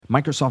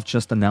Microsoft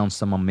just announced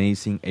some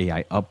amazing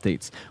AI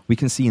updates. We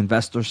can see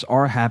investors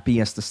are happy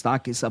as the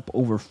stock is up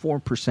over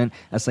 4%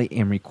 as I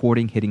am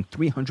recording, hitting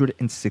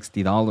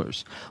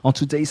 $360. On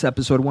today's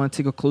episode, I want to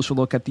take a closer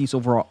look at these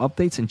overall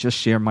updates and just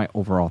share my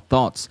overall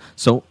thoughts.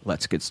 So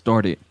let's get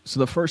started. So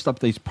the first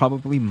update is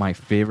probably my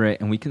favorite,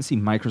 and we can see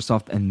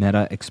Microsoft and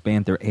Meta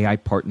expand their AI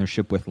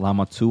partnership with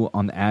Llama 2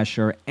 on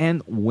Azure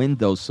and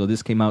Windows. So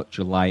this came out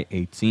July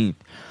 18th.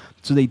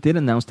 So they did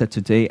announce that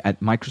today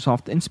at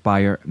Microsoft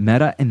Inspire,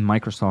 Meta and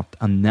Microsoft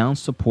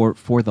announced support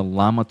for the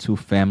Llama 2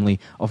 family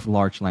of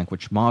large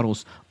language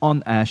models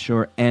on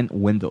Azure and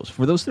Windows.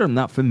 For those that are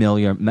not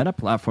familiar, Meta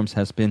Platforms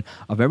has been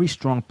a very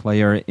strong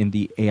player in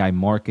the AI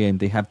market, and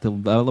they have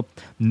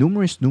developed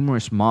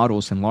numerous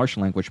models and large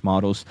language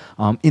models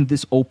in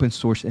this open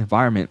source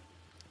environment.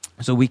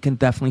 So we can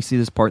definitely see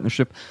this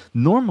partnership.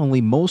 Normally,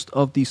 most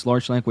of these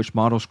large language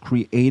models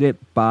created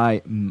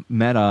by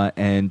Meta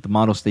and the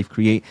models they've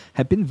created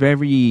have been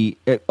very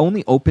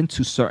only open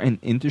to certain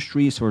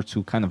industries or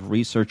to kind of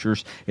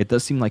researchers. It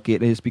does seem like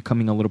it is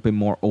becoming a little bit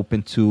more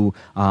open to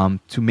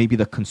maybe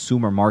the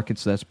consumer market,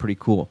 so that's pretty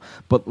cool.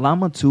 But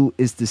Llama 2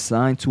 is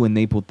designed to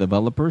enable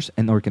developers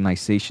and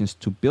organizations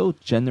to build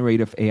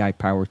generative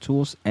AI-powered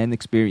tools and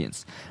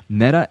experience.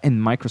 Meta and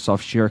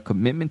Microsoft share a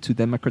commitment to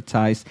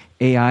democratize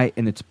AI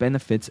and its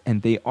benefits,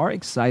 and they are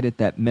excited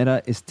that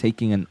Meta is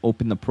taking an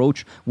open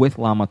approach with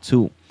Llama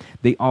 2.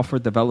 They offer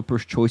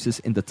developers choices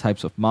in the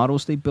types of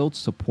models they build,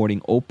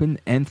 supporting open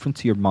and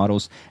frontier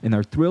models, and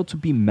are thrilled to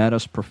be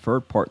Meta's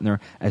preferred partner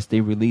as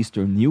they release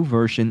their new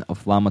version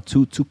of Llama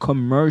 2 to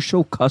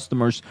commercial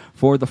customers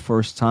for the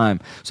first time.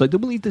 So I do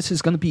believe this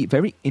is going to be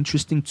very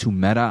interesting to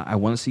Meta. I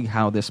want to see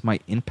how this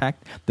might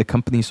impact the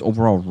company's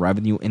overall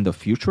revenue in the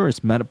future.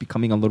 Is Meta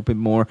becoming a little bit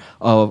more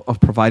of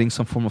providing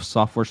some form of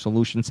software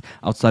solutions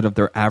outside of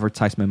their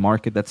advertisement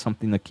market? That's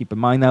something to keep in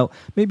mind. Now,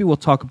 maybe we'll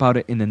talk about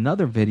it in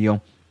another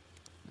video.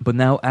 But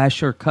now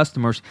Azure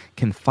customers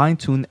can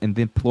fine-tune and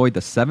deploy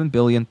the 7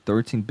 billion,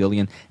 13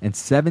 billion, and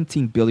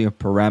 17 billion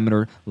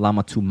parameter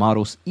Llama 2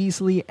 models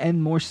easily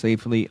and more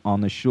safely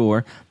on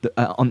Azure,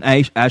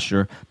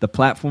 the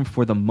platform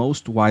for the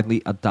most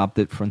widely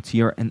adopted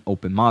frontier and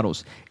open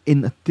models.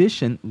 In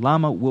addition,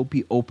 Llama will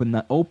be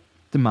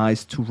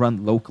optimized to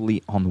run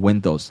locally on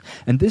Windows.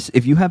 And this,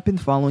 if you have been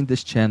following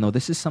this channel,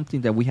 this is something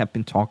that we have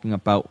been talking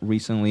about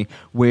recently,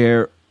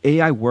 where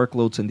AI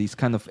workloads and these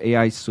kind of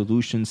AI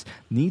solutions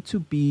need to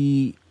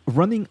be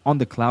running on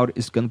the cloud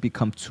is going to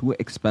become too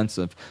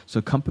expensive.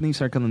 So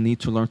companies are going to need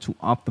to learn to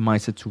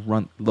optimize it to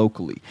run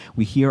locally.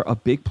 We hear a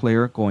big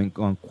player going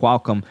on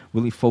Qualcomm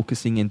really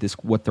focusing in this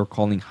what they're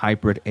calling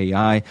hybrid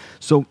AI.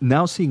 So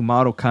now seeing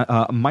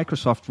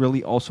Microsoft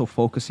really also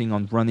focusing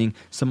on running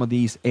some of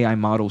these AI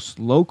models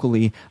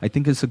locally, I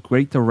think is a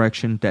great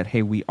direction that,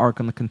 hey, we are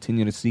going to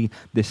continue to see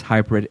this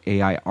hybrid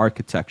AI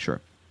architecture.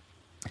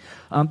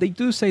 They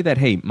do say that,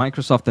 hey,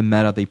 Microsoft and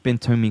Meta, they've been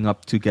teaming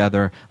up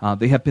together.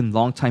 They have been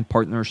longtime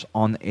partners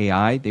on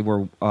AI. They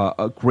were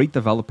great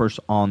developers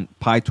on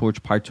PyTorch.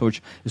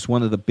 PyTorch is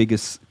one of the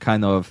biggest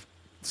kind of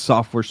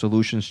software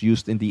solutions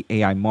used in the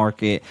AI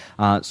market.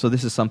 So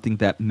this is something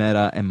that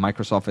Meta and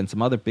Microsoft and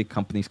some other big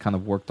companies kind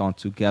of worked on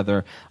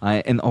together.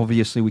 And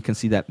obviously, we can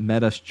see that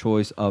Meta's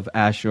choice of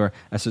Azure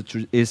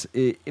Azure is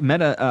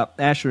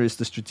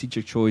the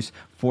strategic choice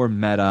for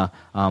Meta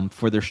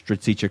for their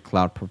strategic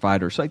cloud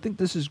provider. So I think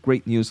this is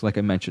great news. Like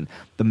I mentioned,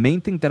 the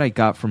main thing that I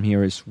got from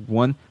here is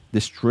one, the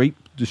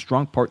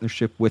strong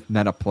partnership with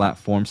Meta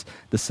Platforms.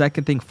 The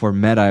second thing for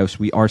Meta is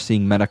we are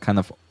seeing Meta kind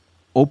of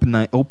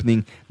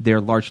opening their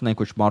large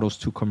language models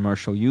to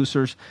commercial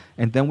users.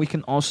 And then we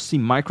can also see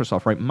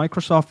Microsoft, right?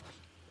 Microsoft,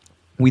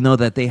 we know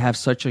that they have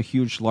such a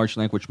huge large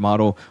language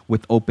model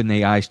with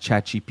OpenAI's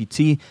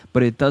ChatGPT,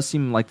 but it does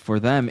seem like for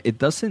them, it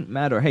doesn't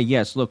matter. Hey,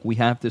 yes, look, we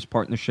have this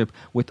partnership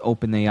with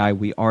OpenAI.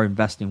 We are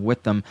investing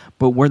with them,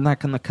 but we're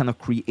not going to kind of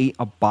create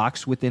a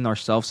box within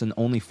ourselves and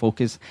only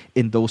focus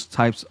in those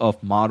types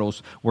of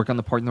models. We're going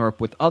to partner up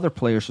with other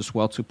players as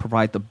well to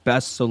provide the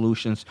best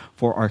solutions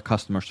for our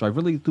customers. So I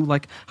really do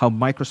like how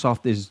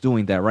Microsoft is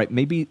doing that, right?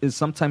 Maybe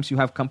sometimes you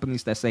have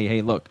companies that say,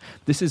 hey, look,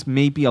 this is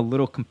maybe a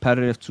little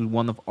competitive to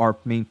one of our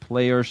main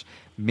players.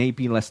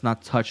 Maybe let's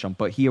not touch them.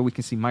 But here we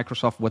can see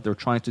Microsoft, what they're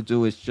trying to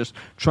do is just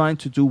trying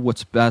to do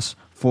what's best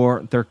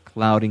for their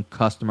clouding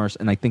customers.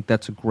 And I think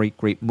that's a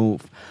great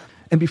move.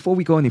 And before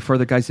we go any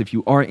further, guys, if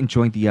you are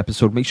enjoying the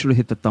episode, make sure to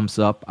hit the thumbs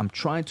up. I'm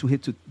trying to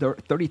hit to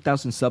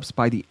 30,000 subs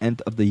by the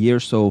end of the year.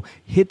 So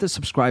hit the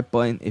subscribe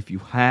button if you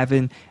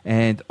haven't.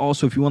 And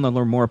also, if you want to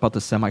learn more about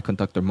the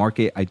semiconductor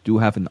market, I do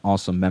have an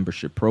awesome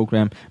membership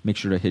program. Make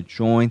sure to hit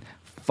join.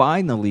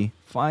 Finally,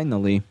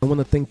 I want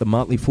to thank The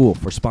Motley Fool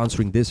for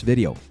sponsoring this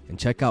video, and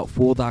check out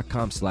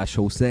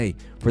fool.com/Jose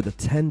for the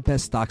 10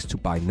 best stocks to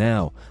buy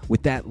now.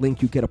 With that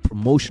link, you get a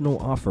promotional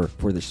offer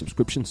for their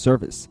subscription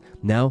service.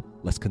 Now,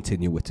 let's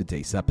continue with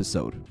today's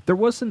episode. There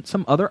wasn't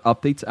some other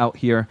updates out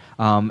here,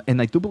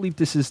 and I do believe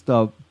this is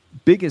the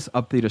biggest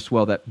update as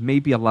well that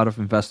maybe a lot of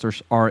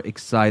investors are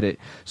excited.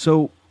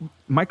 So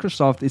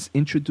Microsoft is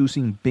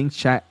introducing Bing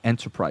Chat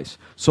Enterprise.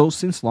 So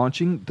since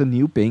launching the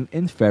new Bing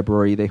in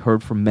February, they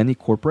heard from many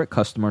corporate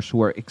customers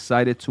who are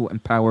excited to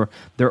empower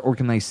their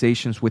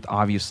organizations with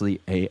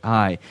obviously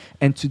AI.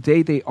 And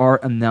today they are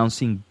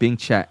announcing Bing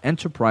Chat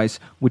Enterprise,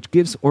 which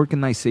gives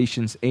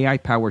organizations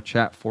AI-powered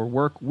chat for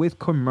work with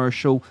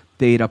commercial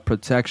data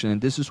protection.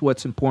 And this is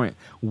what's important.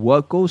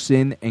 What goes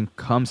in and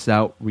comes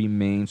out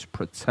remains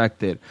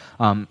protected.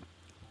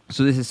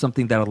 So this is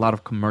something that a lot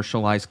of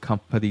commercialized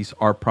companies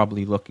are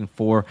probably looking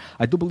for.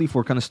 I do believe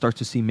we're going to start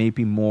to see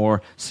maybe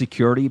more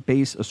security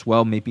based as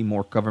well. Maybe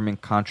more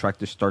government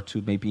contractors start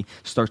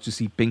to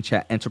see Bing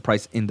Chat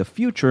Enterprise in the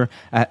future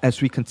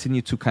as we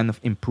continue to kind of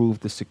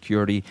improve the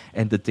security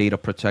and the data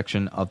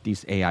protection of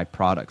these AI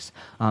products.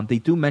 They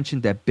do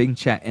mention that Bing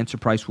Chat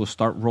Enterprise will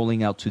start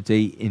rolling out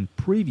today in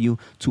preview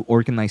to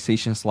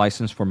organizations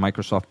licensed for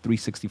Microsoft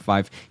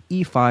 365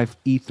 E5,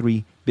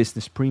 E3,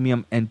 Business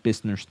Premium, and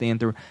Business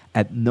Standard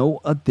at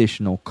no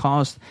additional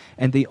cost.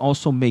 And they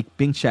also make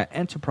Bing Chat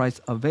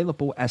Enterprise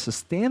available as a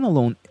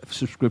standalone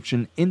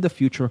subscription in the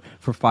future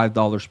for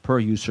 $5 per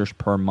users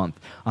per month.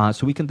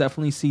 So we can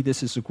definitely see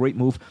this is a great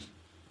move.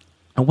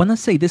 I want to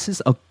say this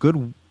is a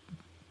good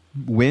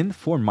win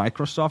for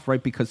Microsoft,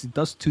 right? Because it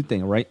does two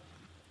things, right?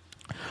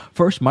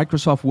 First,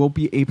 Microsoft will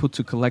be able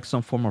to collect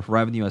some form of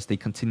revenue as they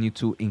continue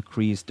to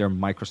increase their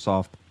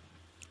Microsoft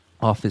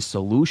Office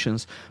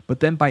solutions,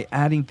 but then by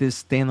adding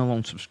this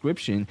standalone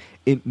subscription,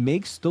 it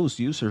makes those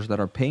users that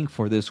are paying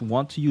for this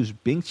want to use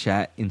Bing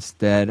Chat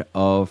instead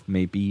of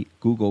maybe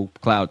Google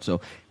Cloud. So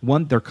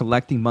one, they're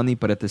collecting money,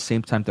 but at the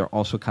same time, they're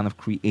also kind of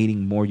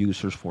creating more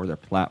users for their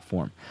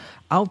platform.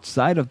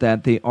 Outside of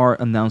that, they are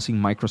announcing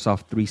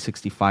Microsoft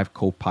 365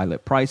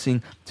 Copilot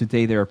pricing.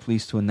 Today, they are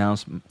pleased to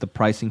announce the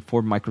pricing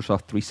for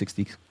Microsoft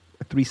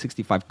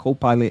 365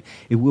 Copilot.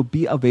 It will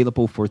be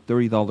available for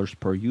 $30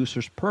 per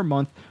users per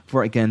month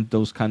for, again,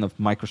 those kind of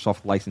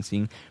Microsoft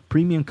licensing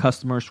premium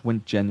customers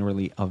when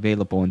generally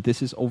available. And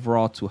this is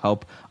overall to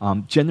help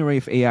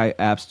generative AI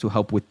apps to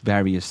help with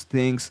various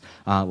things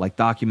like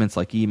documents,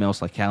 like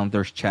emails, like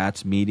calendars,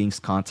 chats, meetings,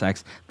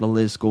 contacts. The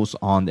list goes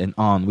on and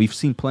on. We've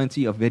seen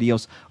plenty of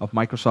videos of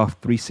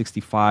Microsoft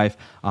 365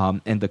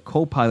 and the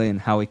Copilot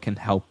and how it can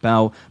help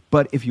out.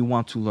 But if you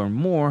want to learn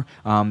more,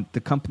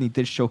 the company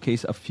did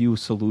showcase a few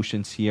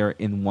solutions here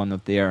in one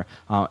of their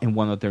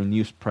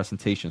news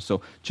presentations.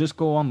 So just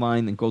go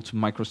online and go to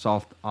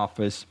Microsoft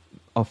Office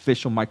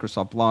official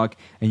Microsoft blog,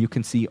 and you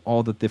can see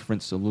all the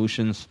different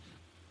solutions.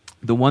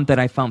 The one that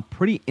I found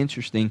pretty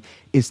interesting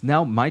is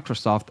now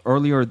Microsoft.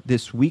 Earlier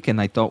this weekend,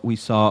 I thought we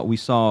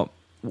saw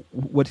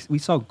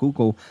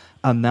Google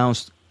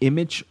announced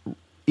image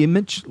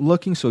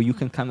looking, so you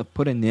can kind of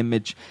put an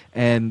image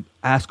and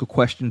ask a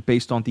question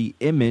based on the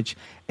image.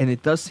 And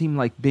it does seem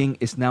like Bing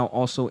is now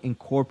also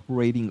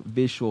incorporating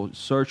visual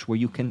search where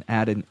you can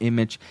add an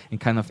image and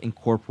kind of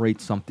incorporate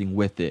something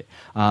with it.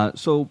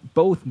 So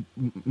both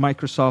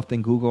Microsoft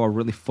and Google are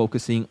really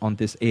focusing on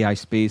this AI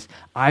space.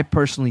 I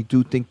personally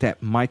do think that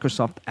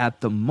Microsoft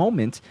at the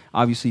moment,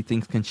 obviously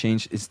things can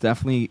change, is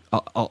definitely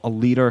a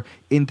leader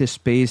in this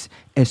space,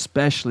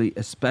 especially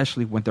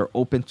when they're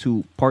open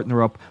to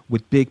partner up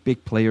with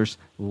big players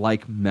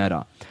like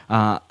Meta.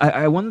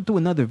 I want to do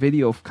another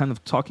video of kind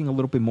of talking a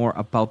little bit more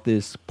about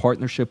this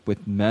partnership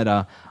with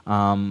Meta,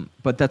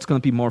 but that's going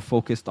to be more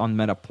focused on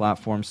Meta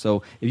platforms.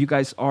 So if you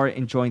guys are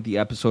enjoying the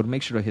episode,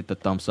 make sure to hit the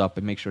thumbs up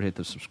and make sure to hit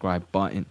the subscribe button.